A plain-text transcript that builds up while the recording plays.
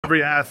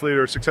every athlete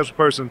or successful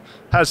person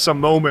has some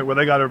moment where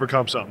they got to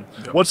overcome something.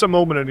 Yep. What's a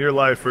moment in your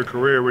life or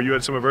career where you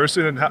had some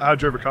adversity, and how'd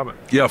you overcome it?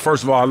 Yeah,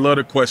 first of all, I love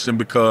the question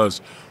because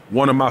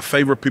one of my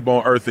favorite people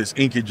on earth is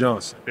Inky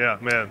Johnson. Yeah,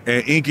 man.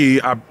 And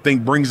Inky, I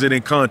think, brings it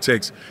in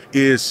context.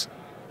 Is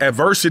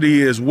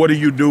adversity is what do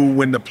you do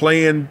when the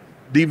plan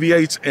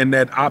deviates and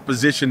that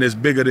opposition is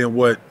bigger than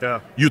what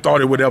you thought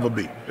it would ever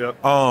be. Yep.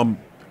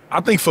 I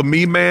think for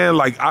me, man,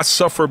 like I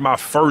suffered my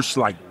first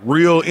like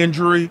real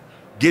injury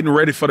getting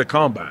ready for the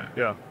combine.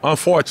 Yeah.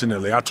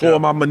 Unfortunately, I tore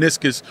my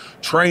meniscus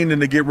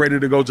training to get ready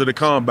to go to the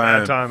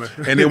combine. Bad timing.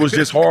 And it was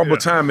just horrible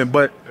timing.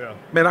 But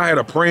man, I had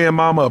a praying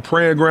mama, a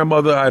praying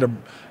grandmother. I had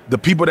the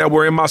people that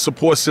were in my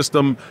support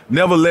system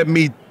never let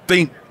me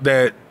think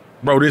that,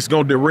 bro, this is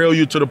gonna derail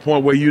you to the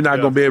point where you're not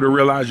gonna be able to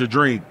realize your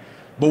dream.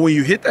 But when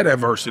you hit that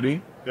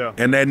adversity,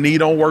 and that knee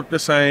don't work the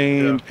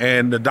same,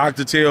 and the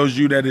doctor tells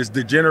you that it's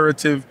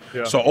degenerative,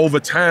 so over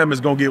time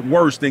it's gonna get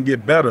worse than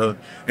get better,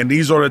 and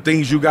these are the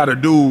things you gotta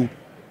do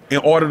in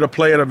order to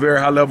play at a very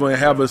high level and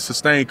have a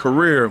sustained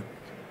career.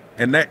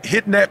 And that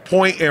hitting that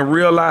point and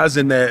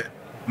realizing that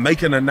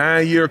making a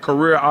 9-year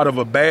career out of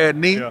a bad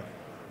knee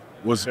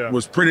was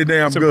pretty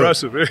damn good.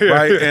 Impressive.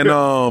 Right? And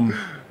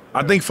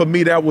I think for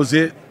me that was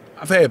it.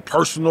 I've had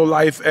personal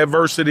life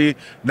adversity,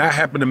 not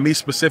happen to me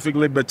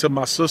specifically, but to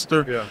my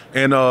sister.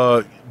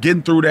 And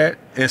getting through that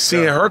and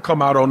seeing her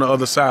come out on the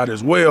other side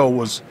as well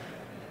was,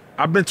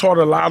 I've been taught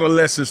a lot of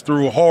lessons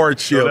through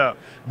hardship. No doubt.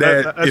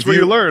 That's where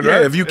you learn,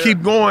 right? If you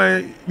keep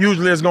going,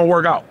 usually it's going to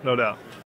work out. No doubt.